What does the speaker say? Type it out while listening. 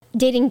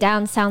dating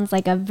down sounds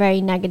like a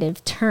very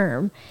negative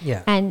term.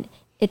 Yeah. And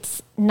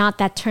it's not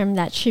that term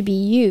that should be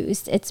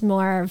used. It's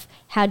more of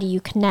how do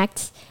you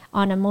connect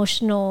on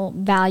emotional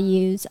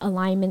values,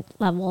 alignment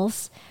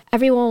levels.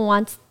 Everyone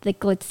wants the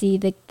glitzy,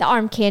 the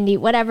arm candy,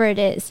 whatever it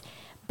is,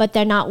 but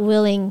they're not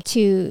willing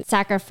to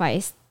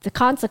sacrifice the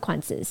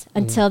consequences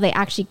until they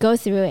actually go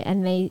through it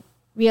and they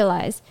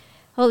realize,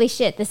 holy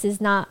shit, this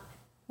is not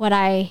what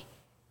I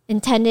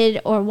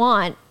intended or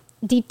want.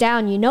 Deep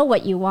down, you know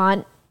what you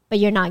want, but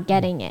you're not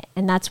getting it.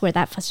 And that's where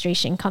that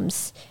frustration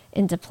comes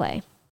into play.